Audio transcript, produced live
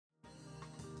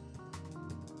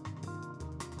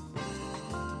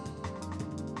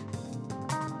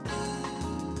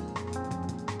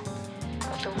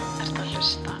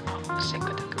hlusta á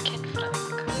Sigurdögg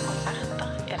kynfræðing og þetta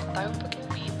dagbókin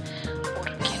mín úr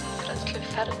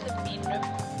kynfræðsluferðum mínum,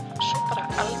 svo bara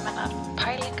almennar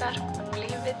pælingar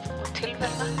lífið og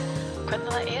tilveruna,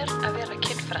 hvernig það að vera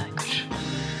kynfræðingur.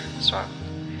 Svo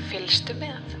fylgstu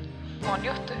með og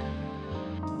njóttu.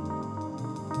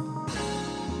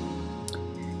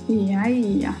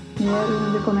 Jæja, ég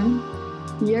við komin.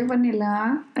 Ég var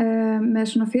nýlega með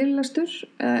svona fyrirlestur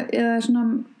eða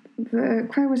svona,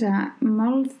 hvað ég að segja,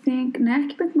 málþing,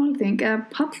 ekki beint málþing, eða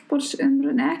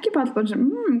pallborðsumræðu, ekki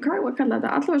pallborðsumræðu, hvað ég að kalla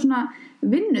þetta, allavega svona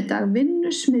vinnudag,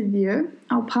 vinnusmiðju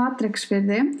á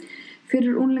Patreksfirði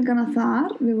fyrir unglingarna þar.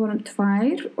 Við vorum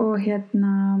 2 og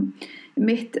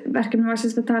mitt verkefni var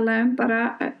að tala bara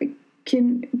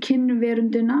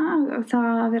kynverunduna, það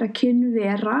að vera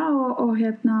kynvera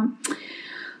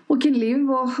og kynlíf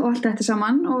og allt þetta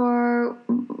saman, og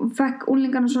fekk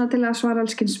unglingarna svona til að svara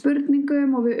alls kyns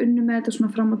spurningum og við unnum með þetta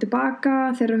svona fram og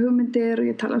tilbaka, þeirra hugmyndir, og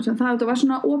ég talaði um það. Þetta var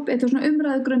svona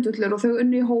umræðu grundvöllur og þau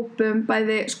unnu í hópum,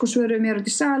 bæði svöruðu mér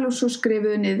út í sal og svo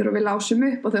skrifuðu niður og við lásum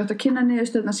upp og þau áttu að kynna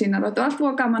niðurstöðurnar sínar og þetta var allt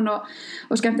voða gaman og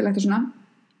skemmtilegt og svona.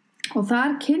 Og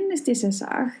þar kynnist ég sem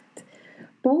sagt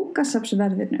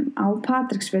bókasafnsverðinum á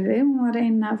Patreksfirði. Hún var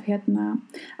ein af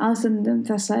aðstandum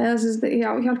þessa,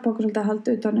 hjálpa okkur svolítið að halda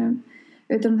utan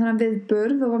þennan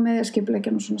viðburð og var með að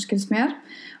skipuleggja og svona skilst mér.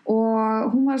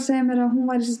 Og hún var að segja mér að hún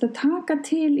væri að taka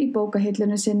til í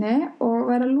bókahillunni sinni og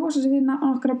væri að losa sig við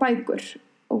nokkra bækur.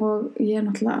 Og ég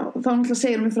þá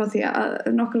segir mér frá því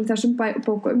að nokkrar af þessum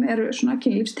bókum eru svona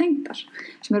kynlífstengdar,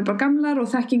 sem eru bara gamlar og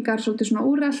þekkingar svolítið svona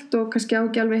úrelt og kannski á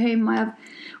ekki alveg heima ef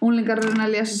unglingar eru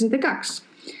að lesa sér til gagns.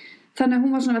 Þannig að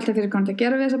hún var svona velta fyrir hvað að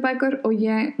gera við þessar bækur og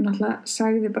ég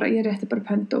sagði bara, ég rétti bara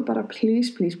pöndu og bara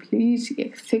please,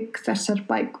 ég þigg þessar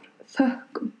bækur,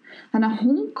 þökkum. Þannig að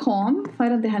hún kom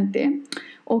færandi hendi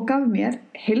og gaf mér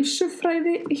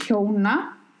heilsufræði hjóna.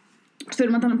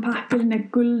 Stöðum að tala pappirinn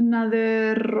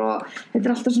gulnaður og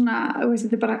þetta alltaf svona,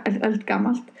 þetta bara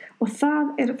eldgamalt og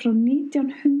það frá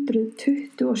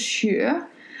 1927.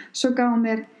 Svo gaf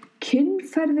mér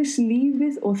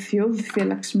kynferðislífið og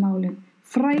þjóðfélagsmálin,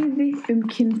 fræði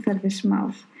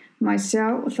kynferðismál. Má ég sjá,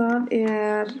 og það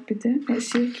ég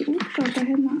sé ekki útgáta í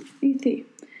því.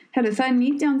 Herðu, það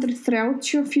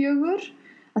 1934.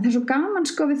 Að það svo gaman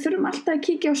við þurfum alltaf að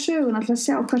kíkja á sögun, alltaf að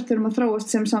sjá hvert þurfum að þróast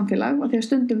sem samfélag og því að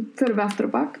stundum förum við aftur á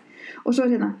bak. Og svo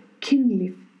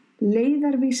kynlíf,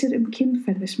 leiðarvísir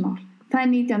kynferðismál. Það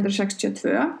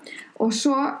 1962 og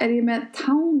svo ég með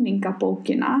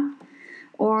táningabókina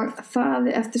og það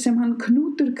eftir sem hann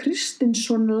Knútur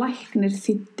Kristinsson læknir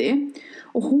þýddi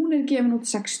og hún gefin út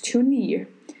 69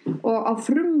 og á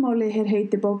frummáli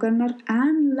heiti bókarinnar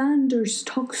Ann Landers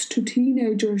Talks to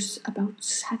Teenagers About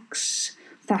Sex.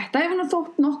 Þetta hefur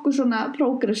þótt nokkuð svona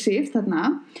progressíft þarna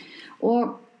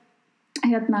og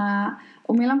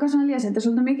og mér langar svona að lesa þetta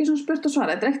svolítið mikið svona spurt og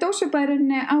svara. Þetta ekkert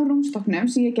ósvipaðurinni á rúmstokknum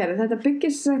sem ég gerði. Þetta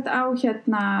byggist á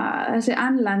þessi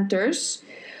Ann Landers.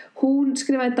 Hún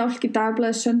skrifaði dálk í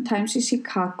dagblaðið Sun Times í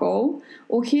Chicago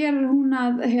og hér hún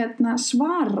að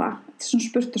svara, þetta svona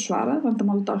spurt og svara,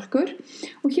 vandamála dálkur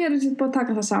og hér búið að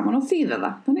taka það saman og þýða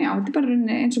það. Þannig já, þetta bara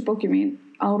eins og bókin mín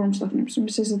á rúmstokknum sem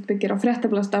byggir á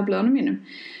fréttablaðsdagblaðunum mínum,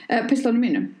 pistlunum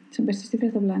mínum sem byrstist í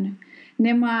fréttablaðinu.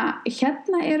 Nema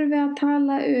erum við að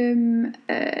tala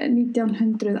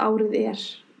 1900, árið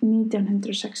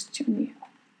 1969.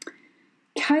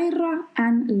 Kæra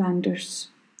Ann Landers,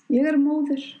 ég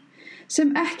móðir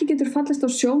sem ekki getur fallist á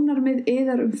sjónarmið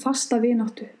yðar fasta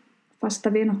vináttu. Fasta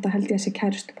vinátta held ég að sé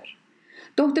kærustupar.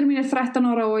 Dóttir mín 13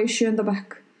 ára og í 7.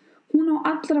 bekk. Hún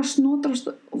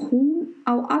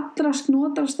á allra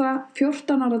snotrasta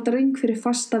 14 ára dreng fyrir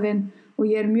fasta vin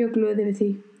og ég mjög glöð yfir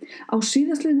því. Á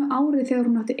síðastliðnu ári þegar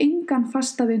hún átti engan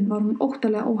fasta vin var hún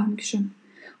óttalega óhamingjusöm.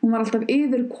 Hún var alltaf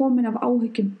yfirkomin af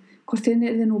áhyggjum, hvort henni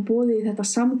yrði nú boðið í þetta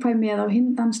samkvæmi eða á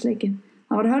hinn dansleikinn.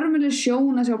 Það var hörmuleg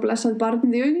sjón að sjá blessað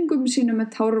barnið í augum sínum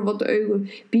með tárvot augu,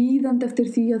 bíðandi eftir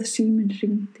því að síminn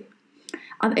hringdi.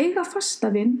 Að eiga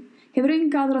fasta vin hefur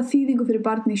enga aðra þýðingu fyrir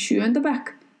barnið í 7.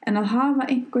 bekk en að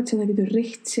hafa einhvern sem það getur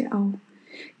reitt sig á.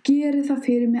 Geri það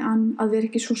fyrir mig Ann að vera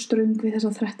ekki svo ströng við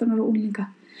þessa 13 ára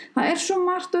unglinga. Það svo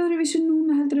margt öðruvísi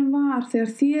núna heldur en var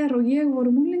þegar þér og ég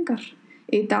vorum unglingar.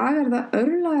 Í dag það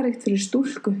örlagaríkt fyrir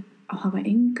stúlku að hafa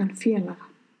engan félaga.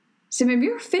 Sem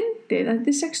mjög fyndið að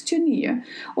þetta 69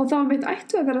 og þá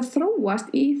ættu að vera að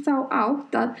þróast í þá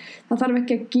átt að það þarf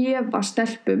ekki að gefa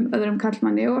stelpum öðrum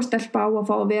karlmanni og stelpa á að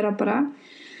fá að vera bara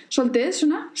svolítið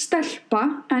svona stelpa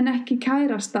en ekki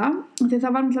kærasta því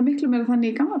það var náttúrulega miklu meira þannig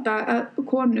í gamla dag að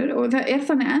konur og það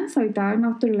þannig ennþá í dag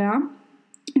náttúrulega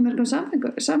í mörgum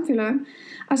samfélögum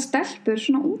að stelpur,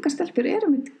 svona unga stelpur eru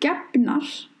gefnar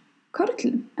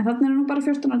körlum, en þarna nú bara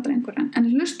 14 ára drengur, en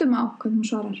hlustum á hvað hún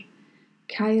svarar.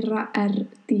 Kæra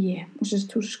R.D. og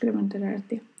sérst þú skrifandir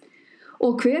R.D.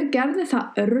 Og hver gerði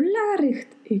það örlega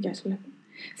ríkt í gæsleipum?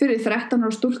 Fyrir 13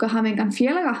 ára stúlka hafi engan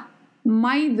félaga,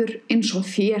 mæður eins og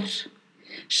þér.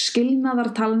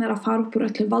 Skilnaðartalan að fara upp úr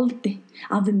öllu valdi,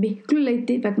 að miklu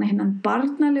leyti vegna hinnan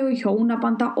barnalegu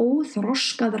hjónabanda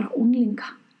óþroskaðra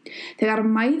unglinga. Þegar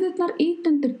mæðurnar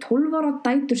ítundir 12 ára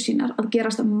dætur sínar að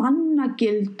gerast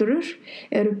mannagildrur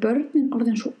eru börnin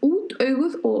orðin svo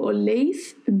útauguð og leið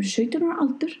 17 ára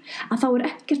aldur að þá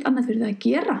ekkert annað fyrir það að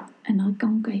gera en að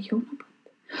ganga í hjónaband.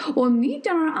 Og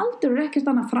 19 ára aldur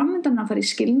ekkert annað framundan að fara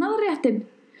í skilnaðarréttin.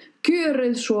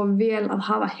 Gjörið svo vel að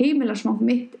hafa heimilarsmang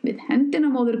mitt við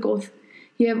hendina móður góð.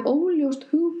 Ég hef óljóst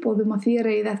hugboðum að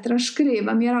þér eigið eftir að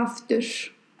skrifa mér aftur.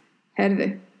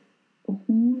 Herðu, og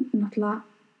hún náttúrulega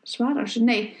svarar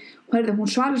sig, hún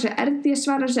svarar sig, R.D.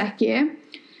 svarar sig ekki,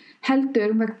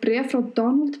 heldur vekk bréf frá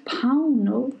Donald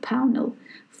Pownell,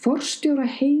 forstjóra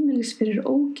heimilis fyrir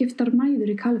ógiftar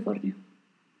mæður í Kaliforníu.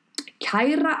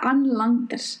 Kæra Ann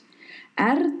Landers,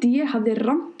 R.D. hafði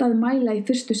rangt að mæla í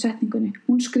fyrstu setningunni.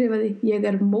 Hún skrifaði, ég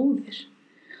er móðir.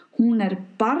 Hún er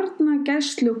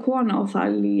barnagæslu kona og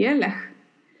það léleg.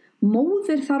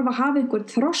 Móðir þarf að hafa einhvern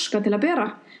þroska til að bera.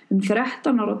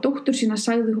 13 ára dóttur sína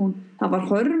sagði hún, það var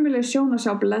hörmuleg sjón að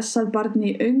sjá blessað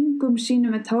barni í öngum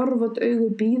sínum með tárvot augu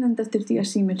bíðandi eftir því að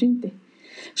síminn hringdi.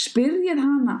 Spyrjið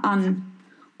hana Ann,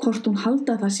 hvort hún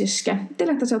haldi að það sé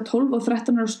skemmtilegt að sjá 12 og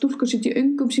 13 ára stúlkur sitja í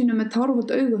öngum sínum með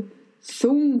tárvot augu,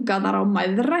 þungaðar á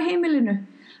mæðraheimilinu.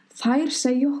 Þær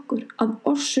segja okkur að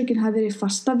orsökin hafi verið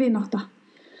fasta vinátta.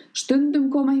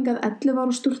 Stundum koma hingað 11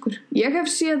 ára stúlkur. Ég hef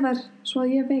séð þær svo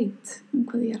að ég veit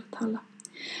hvað ég að tala.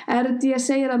 R.D.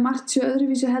 segir að margt sé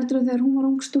öðruvísi heldur en þegar hún var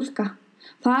ung stúlka.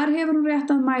 Þar hefur hún rétt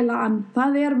að mæla Ann.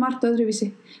 Það er margt öðruvísi.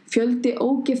 Fjöldi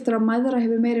ógiftra mæðra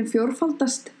hefur meir en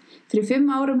fjórfaldast. Fyrir 5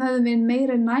 árum hefðum við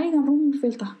meir en nægan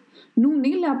rúmfjölda. Nú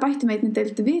nýlega bættum einnig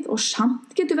deild við og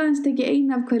samt getur við aðeins ekki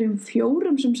ein af hverjum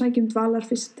 4 sem sækjum dvalar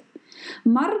fyrst.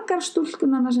 Margar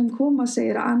stúlkunana sem koma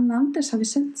segir að Ann Landers hafi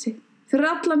sendt sig. Fyrir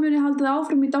alla muni haldið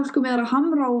áfram í dálkum eða að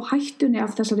hamra á hættunni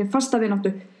af þessari fasta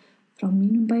vináttu. Frá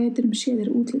mínum bæjætturum sé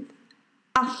þeir útlið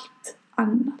allt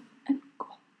annað en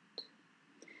gott.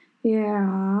 Já,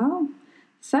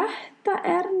 þetta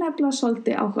er nefnilega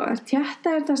svolítið áhugavert.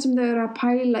 Þetta er það sem þau eru að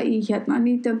pæla í hérna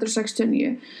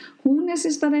 1969. Hún er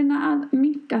sérst að reyna að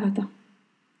minnka þetta.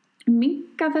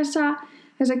 Minnka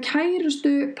þessa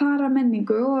kærustu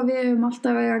paramenningu og við höfum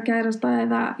alltaf að kærasta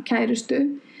eða kærustu.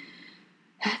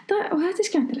 Og þetta er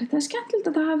skemmtilegt. Það er skemmtilegt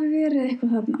að það hafi verið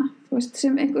eitthvað þarna, þú veist,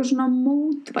 sem einhver svona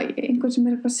mótvægi, einhver sem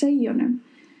er eitthvað að segja honum.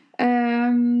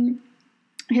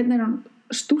 Hérna er hann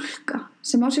stúlka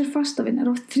sem á sér fastavinn er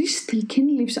oft þrýst til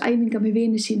kynlífsæfinga með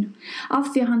vini sínum af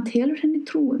því að hann telur henni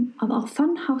trúum að á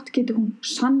þann hátt getur hún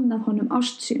sannað honum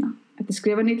ást sína. Þetta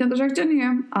skrifa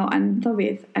 1969 á ennþá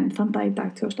við enn þann dag í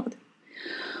dag 2018.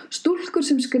 Stúlkur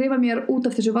sem skrifa mér út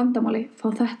af þessu vandamáli fá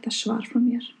þetta svar frá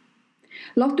mér.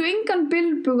 Láttu engan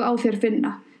bilbug á þér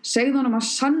finna. Segðu honum að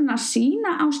sanna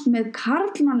sína ást með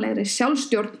karlmannlegri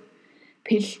sjálfstjórn.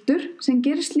 Piltur sem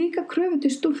gerir slíka kröfu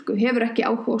til stúlku hefur ekki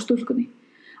áhuga á stúlkunni.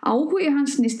 Áhugi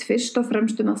hans snýst fyrst og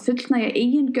fremst að fullnægja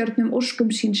eigingjörnum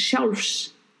óskum sín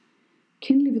sjálfs.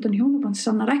 Kynlíf utan hjónabands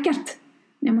sannar ekkert,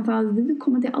 nema það að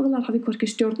viðkomandi aðilar hafi hvorki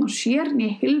stjórn á sér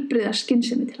né heilbrigða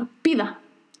skynsemi til að bíða.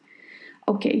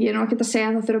 Ok, ég er nú ekkert að segja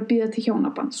að það þurfa að bíða til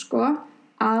hjónaband, sko.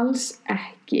 Alls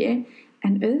ekki.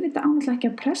 En auðvitað ánæglega ekki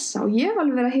að pressa og ég hef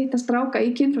alveg verið að hitta stráka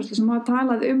í kynfræðslu sem hafa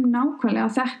talað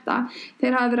nákvæmlega þetta.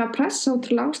 Þeir hafa verið að pressa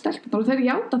ótrúlega á stelpurnar og þeir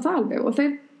játa það alveg og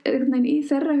þeir einhvern veginn í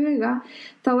þeirra huga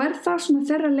þá er það svona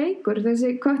þeirra leikur,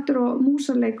 þessi köttur og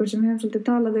músarleikur sem við hefum svolítið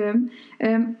talað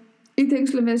í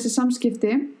tengslum við þessi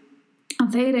samskipti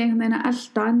að þeir einhvern veginn að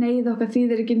elta, neyð okkar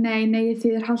þýðir ekki nei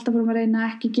þýðir halda fórum að reyna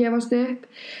ekki gefast upp,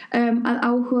 að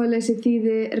áhugaleysi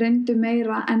þýðir reyndu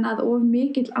meira en að of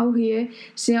mikill áhugi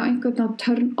sé á einhvern á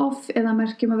turn off eða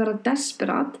merkjum að vera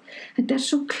desperat. Þetta er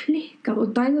svo klikkað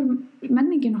og dægur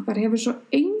menningin okkar hefur svo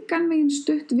engan veginn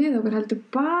stutt við okkur heldur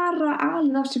bara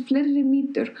alveg af sér fleiri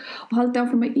mýtur og haldi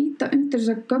áfram að ýta undir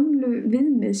þessa gömlu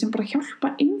viðmið sem bara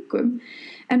hjálpa engum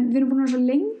en við erum búin að vera svo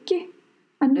lengi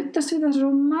að nuttast við það svo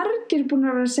margir búin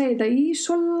að vera að segja þetta í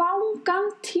svo langan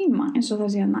tíma eins og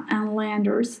það sé hérna Ann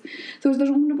Landers þú veist þess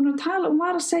að hún er búin að tala og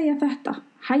var að segja þetta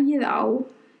hægið á,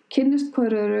 kynnast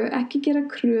hvað eru ekki gera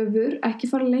kröfur, ekki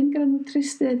fara lengra en þú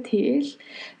treystið þig til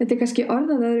þetta er kannski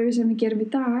orðaðöðru sem við gerum í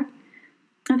dag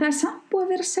en það er samt búið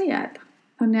að vera að segja þetta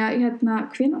þannig að hérna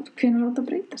hvenær átt að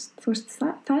breytast þú veist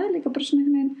það er líka bara svona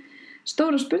einhvern veginn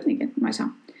stóra spurningin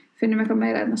finnum eitthvað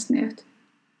meira en að sniðut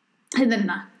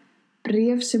hérna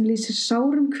Bréf sem lýsir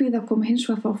sárum kvíða koma hins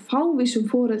vegar frá fávísum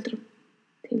foreldrum,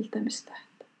 til dæmis þetta.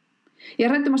 Ég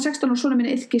er hrædd að 16 ára sonur minn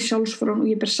iðki sjálfsfróun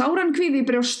og ég ber sáran kvíði í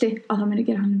brjósti að það muni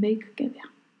gera hann veikgeðja.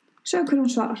 Sjáðu hver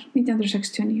hún svarar,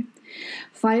 1969.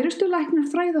 Færustu læknar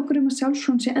fræða okkur að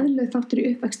sjálfsfróun sé eðlilegur þáttur í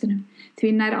uppvextinum. Því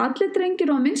nær allir drengir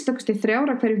og að minnstakosti 3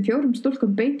 ára hverjum 4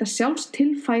 stúlkum beita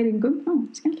sjálfstilfæringum,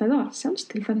 skemmtilega það var,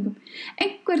 sjálfstilfæringum,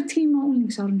 einhver tíma á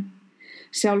unglingsárinu.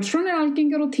 Sjálfsfróun er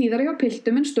algengur og tíðari hjá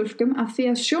piltum en stúlkum af því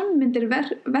að sjónmyndir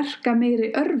verka meiri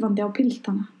örvandi á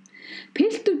piltana.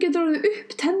 Piltur getur orðið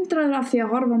upptendraður af því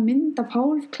að horfa mynd af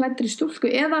hálfklæddri stúlku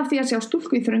eða af því að sjá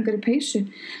stúlku í þröngari peysu.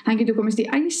 Hann getur komist í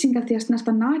æsing af því að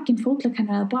snerta nakinn fótlegg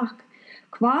hennar eða bak.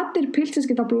 Hvatir piltsins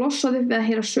geta blossað upp við að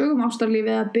heyra sögum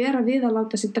ástarlífi eða bera við að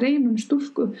láta sig dreyma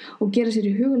stúlku og gera sér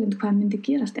í hugalind hvað myndi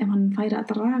gerast ef hann færi að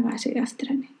draga sig eftir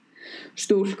henni.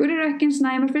 Stúlkur eru ekki eins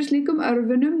næmar fyrir slíkum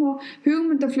örfunum og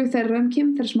hugmyndaflug þeirra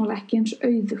kynferðismál ekki eins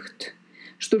auðugt.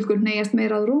 Stúlkur hneigjast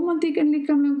meira að rómantík en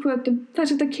líkamlegum hvötum. Þær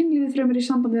setja kynlífið fremur í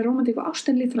samband við rómantík og ást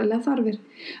en líffræðilegar þarfir.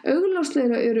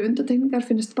 Augljóslega eru undantekningar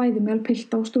finnast bæði meðal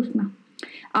pilta og stúlkna.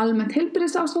 Almennt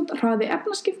heilbrigðisástand, hraði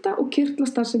efnaskipta og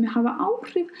kirtlastarfsemi hafa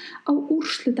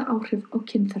úrslita áhrif á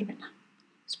kynþörfina.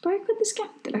 Spæði hvað þetta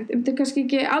skemmtilegt. Þetta kannski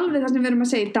ekki alveg það sem við erum að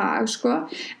segja í dag, sko.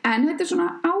 En þetta svona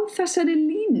á þessari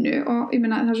línu og ég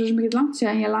meina það er svo mikið langt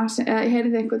síðan ég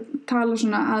heyrði einhvern tala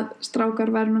svona að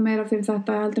strákar væru nú meira fyrir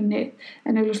þetta heldur en hitt,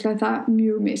 en augljóslega það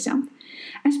mjög misjafnt.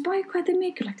 En spæði hvað þetta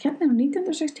mikilvægt. Hérna er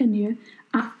 1969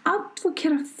 að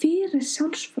advokera fyrir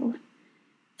sjálfsfróun.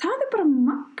 Það bara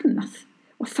magnað.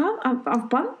 Og það af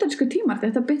bandarísku tímar.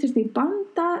 Þetta byrtist í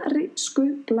bandarísku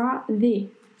blaði.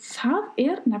 Það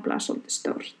nefnilega svolítið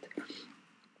stórt.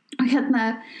 Og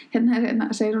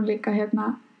hérna segir hún líka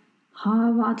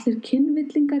hafa allir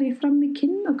kynvillingar í frammi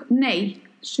kynmök? Nei,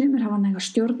 sumir hafa næga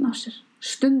stjórn á sér,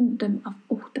 stundum af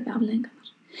ótta við afleiðingarnar.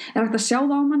 Er hægt að sjá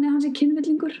það á manni að hann sé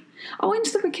kynvillingur? Á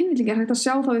einstaka kynvillingar er hægt að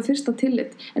sjá það við fyrsta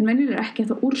tillit, en venjulega ekki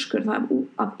að það úrskurða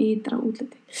af ytra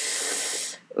útliti.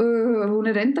 Hún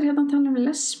reyndar hérna að tala um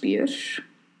lesbíur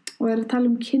og að tala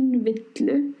um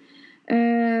kynvillu.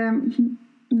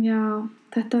 Já,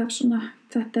 þetta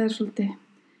er svolítið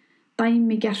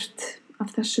dæmigert af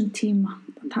þessum tíma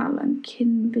að tala um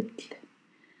kynvillu.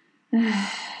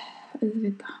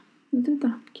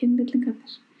 Auðvitað,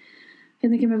 kynvillingarnir.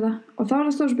 Hérna kemur það. Og þá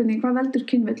það stór spurning, hvað veldur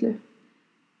kynvillu?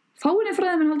 Fáeinir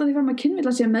fræðimenn halda því fram að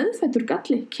kynvilla sé meðfæddur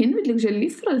galli. Kynvillingu sé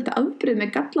líffræðilegt afbrigði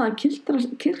með gallaða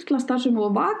kirtlastarfsemi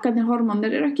og vakandi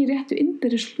hormónir eru ekki í réttu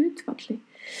innbyrðis hlutfalli.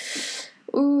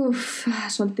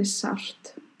 Svolítið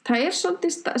sárt. Það er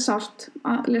svolítið sárt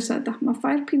að lesa þetta. Maður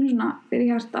fær pínu svona fyrir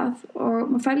hjartað og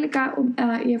maður fær líka,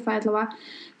 eða ég fæ allavega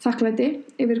þakklæti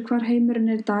yfir hvar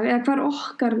heimurinn er í dag, eða hvar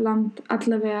okkar land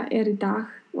allavega er í dag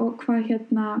og hvað við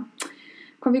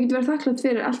getum verið þakklætt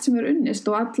fyrir allt sem er unnist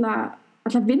og alla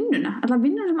vinnuna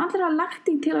sem allir hafa lagt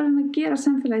í til að reyna að gera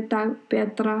samfélagi í dag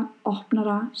betra,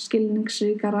 opnara,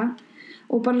 skilningsríkara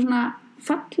og bara svona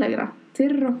fallegra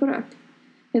fyrir okkur öll.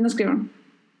 Hérna skrifar hann.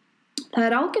 Það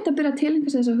er ágætt að byrja að tilengja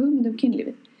sig þessa hugmynd um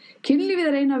kynlífið. Kynlífið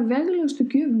er eina af veglegustu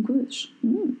gjöfum Guðs.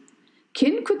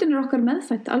 Kynhvötin er okkar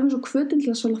meðfætt, alveg svo hvötin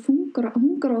til að svolga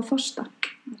hungara og þorsta.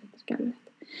 Það er skelfilegt.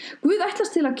 Guð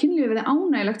ætlast til að kynlífið verði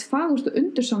ánægilegt, fagurt og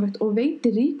undursamlegt og veiti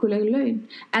ríkuleg laun.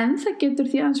 En það getur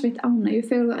því aðeins veitt ánægju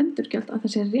fegurð og endurgjald að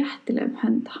það sé réttilegum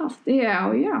hönd haft. Já.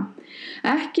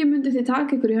 Ekki myndi þið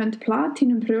taka ykkur í hönd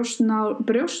platínum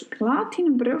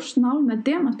brjóstnál með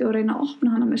demanti og reyna að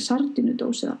opna hana með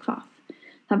sardínudós eða hvað.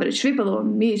 Það verður svipað og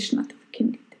misnætt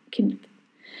kynlíf.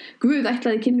 Guð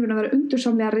ætlaði kynlífinu að vera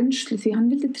undursamlega reynslu því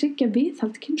hann vildi tryggja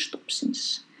viðhald kynstofnsins.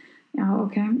 Já,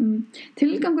 ok.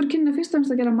 Tilgangur kynna fyrst og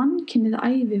fremst að gera mannkynið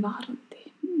ævivarandi.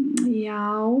 Já,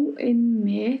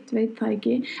 einmitt, veit það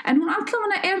ekki. En hún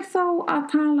allavega er þá að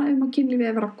tala um að kynlífið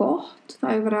er vera gott,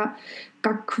 það er vera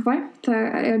gagnkvæmt, það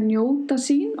er njóta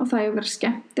sín og það er vera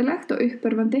skemmtilegt og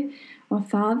uppörvandi og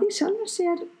það í sjálfu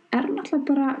sér er náttúrulega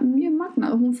bara mjög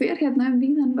magnað og hún fer hérna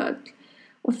víðan völl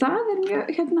og það er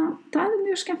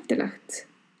mjög skemmtilegt.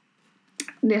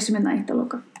 Lesum hérna eitt að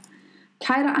loka.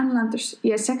 Kæra Ann Landers,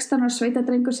 ég er 16 ára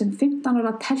sveitadrengur sem 15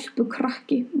 ára telpu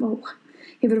krakki.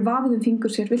 Hefur vafið fingur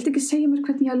sér. Viltu ekki segja mér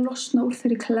hvernig ég losna úr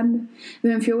þeirri klemmu?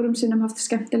 Við höfum 4 sinnum haft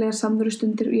skemmtilegar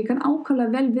samverustundir og ég kann ákaflega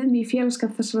vel við mig í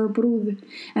félagsskap þessarar brúðu.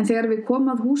 En þegar við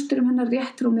komum að húsdyrum hennar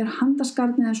réttir og mér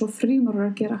handaskarnið eins og frímárar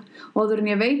að gera. Og áður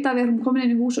en ég veit að við erum komin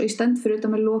inn í hús og ég stend fyrir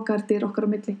utan með lokaðar dyr okkar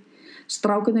á milli.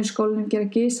 Strákarnir í skólanum gera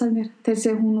gys að mér. Þeir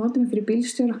segja hún noti mig fyrir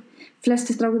bílstjóra.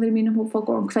 Flesti strákarnir í mínum hóp fá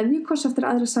góðan kveðjukoss eftir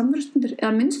aðra samverustundir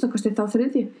eða minnstakosti þá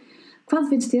 3. Hvað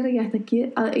finnst þér að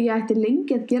ég ætti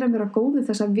lengi að gera mér að góðu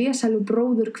þessa vesælu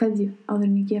bróður kveðju áður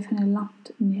en ég gef henni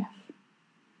langt nef?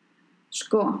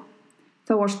 Sko,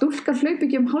 þá var stúlka hlaup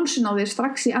ekki hálsinn á þér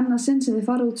strax í annað sinn sem þið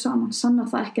farið út saman. Sannar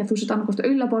það ekki að þú sett annarkvort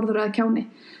aulaborður eða kjáni.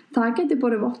 Það geti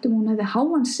borið vott hún hefði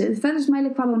háan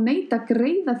siðferðismælikvarða og neita að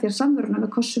greiða þér samveruna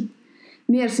með kossum.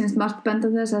 Mér sýnst margt benda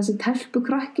þess að þessi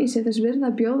telpukrakki sé þess virði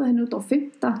að bjóða henni út á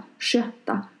 5.,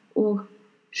 6. og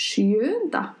 7.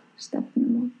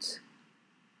 stefnumót.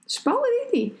 Spáið í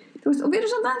því, þú veist, og við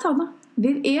erum samt ennþá þarna.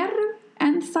 Við erum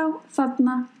ennþá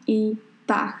þarna í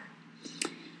dag.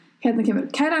 Hérna kemur,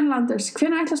 kæra Landers,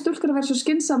 hvenær ætla stúlkur að vera svo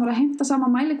skynsamar að heimta sama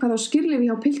mælikvarða og skýrlyfi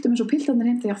hjá piltum eins og piltarnir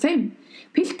heimta hjá þeim?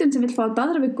 Piltinn sem vill fá að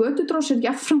daðra við götudrós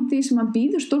jafnframt því sem hann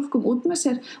býður stúlkum út með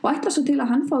sér og ætla svo til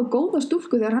að hann fái góða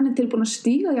stúlku þegar hann tilbúinn að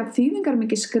stíga jafn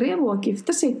þýðingarmikið skref og að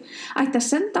gifta sig. Ætti að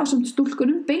senda ásamt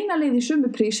stúlkunum beina leið í sömu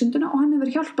prísunduna og hann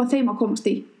hefur hjálpað þeim að komast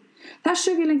í.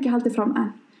 Þessu hef ég lengi haldið fram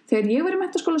en þegar ég var í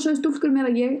menntaskóla sögðu stúlkur mér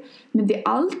að ég myndi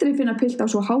aldrei finna pilt á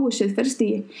svo háu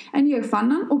siðferðisstigi en ég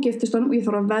fann hann og giftist honum og ég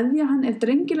þarf að veðja hann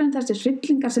drengilegin þessir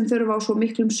hryllingar sem þurfa á svo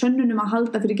miklum sönnunum að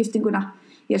halda fyrir giftinguna.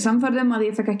 Ég framfærð að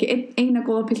ég fekk ekki eina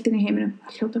góða piltin í heiminum.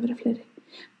 Það hljóta að vera fleiri.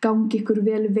 Gangi ykkur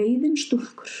vel veiðin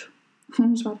stúlkur.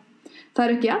 Hún svar.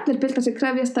 Það ekki allir piltar sem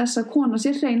krefjast þess að kona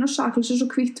sé hrein og saklaus eins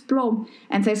og hvítt blóm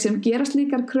en þeir sem gera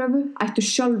slíkar kröfu ættu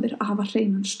sjálfir að hafa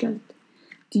hreinan skjöld.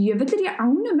 Djöfull ég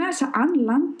ánum með þessa Ann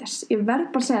Landers. Ég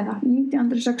verð bara að segja það.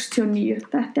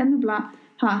 1969. Þetta nefnilega,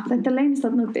 þetta leynist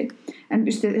þarna úti. En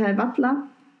veistu, það varla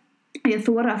ég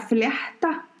þora að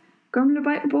flétta gömlu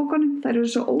bókunum. Það eru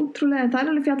svo ótrúlega, það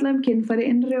alveg fjallað kynfæri,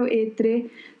 innri og ytri.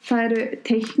 Það eru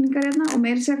teikningar hérna og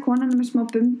meira segja konan með smá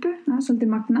bumbu, svolítið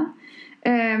magnað.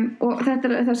 Og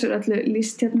þessu öllu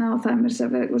lýst hérna og það meira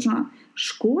segja verið svona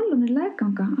skólan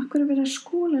legganga. Akkur að vera að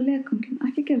skóla leggangin,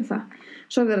 ekki gera það.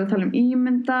 Svo verið að tala um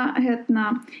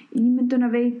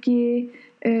ímyndunaveiki.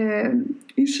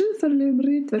 Í siðferðilegum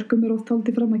ritverkum oft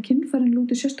haldið fram að kynfærin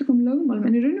lúti sérstökum lögmálum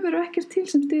en í raun og veru ekkert til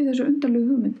sem styður þessu undarlegu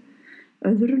hugmynd.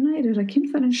 Öðru nær að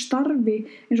kynfærin starfi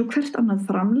eins og hvert annað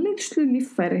framleiðslu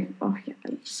líffæri. Ég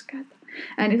elska þetta.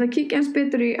 En ég ætla að kíkja eins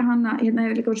betur í hana, hérna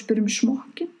hefur líka verið að spyrja um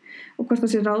smokkin og hvort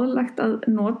það sé ráðlegt að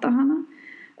nota hana.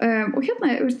 Og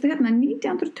hérna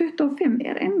 1925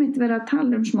 einmitt verið að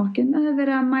tala um smokkin, það hefur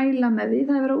verið að mæla með því,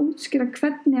 það hefur verið að útskýra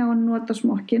hvernig á að nota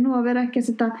smokkin og að vera ekki að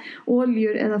setja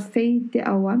oljur eða feiti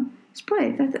á hann. Spæði,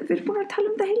 við erum búin að tala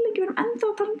um þetta heilengi, við erum ennþá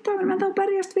að tala um þetta, við erum ennþá að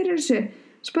berjast fyrir þessu.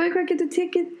 Spæði hvað getur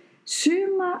tekið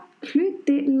suma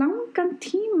hluti langan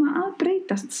tíma að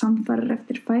breytast samfarir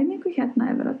eftir fæðingu, hérna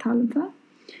er verið að tala um það.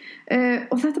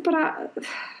 Og þetta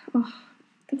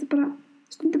bara,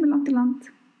 stundum er langt í land.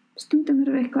 Stundum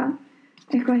eru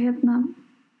eitthvað hérna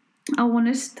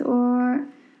ávonist og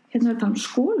hérna er það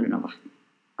skólun á vatn.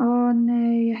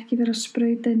 Nei, ekki vera að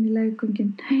sprauta inn í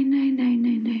leggöngin.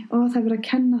 Nei. Og það er verið að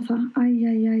kenna það.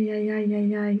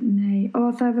 Nei. Og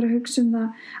það er verið að hugsa um það.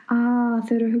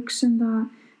 Þau eru að hugsa um það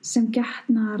sem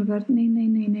getnaðarvörn.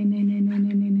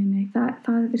 Nei.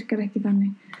 Það virkar ekki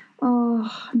þannig.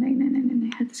 Nei.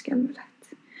 Þetta er skelfilegt.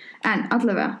 En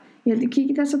allavega. Ég held ég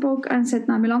kíkja þessa bók en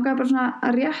setna. Mér langaði bara svona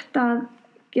að rétt að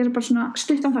gera bara svona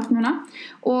stuttan þátt núna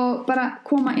og bara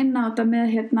koma inn á þetta með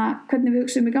hérna hvernig við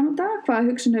hugsaum í gamla daga, hvað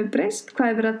hugsun hefur breyst, hvað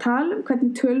er verið að tala um,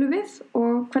 hvernig tölum við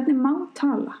og hvernig má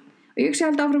tala. Og ég hugsa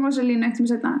held áfram á þessu línu eitt sem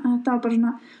setna. Þetta var bara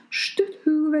svona stutt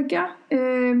hugvekja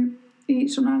í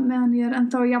svona meðan ég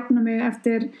ennþá að jafna mig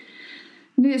eftir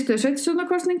niðurstöðu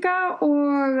sveitarstjórnarkosninga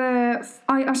og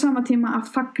á sama tíma að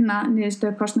fagna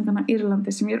niðurstöðu kosninganna í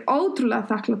Írlandi sem ég ótrúlega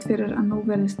þakklátt fyrir að nú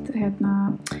verðist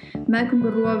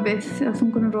meðgöngurrofið eða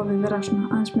þungunarrofið vera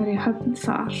svona aðeins meira í höfn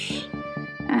þar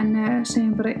en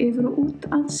segjum bara yfir og út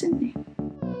að sinni.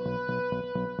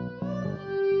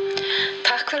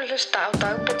 Takk fyrir að hlusta á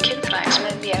dagbók kynfræðings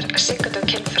með mér, Sigurdór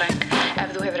kynfræðing. Ef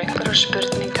þú hefur einhverjar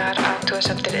spurningar,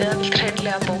 athugasemdir eða vilt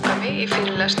hreinlega bóka mig í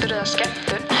fyrirlestur eða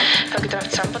skemmtun, þá getur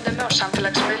haft samband með mig á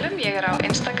samfélagsmiðlum. Ég er á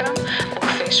Instagram og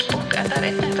Facebook en það er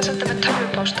einnig hægt að senda mig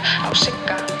tölvupóst á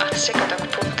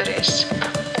sigga@sigurdór.is.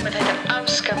 Og með þetta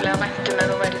afskaplega væntum að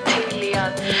þú væri til í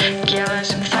að gefa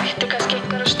þessum þætti kannski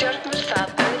einhverjar stjörnur. Það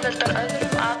auðveldar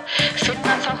öðrum að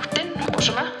finna þáttinn og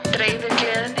svona dreifir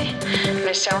gleðinni.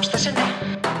 Við sjáumst að sinni.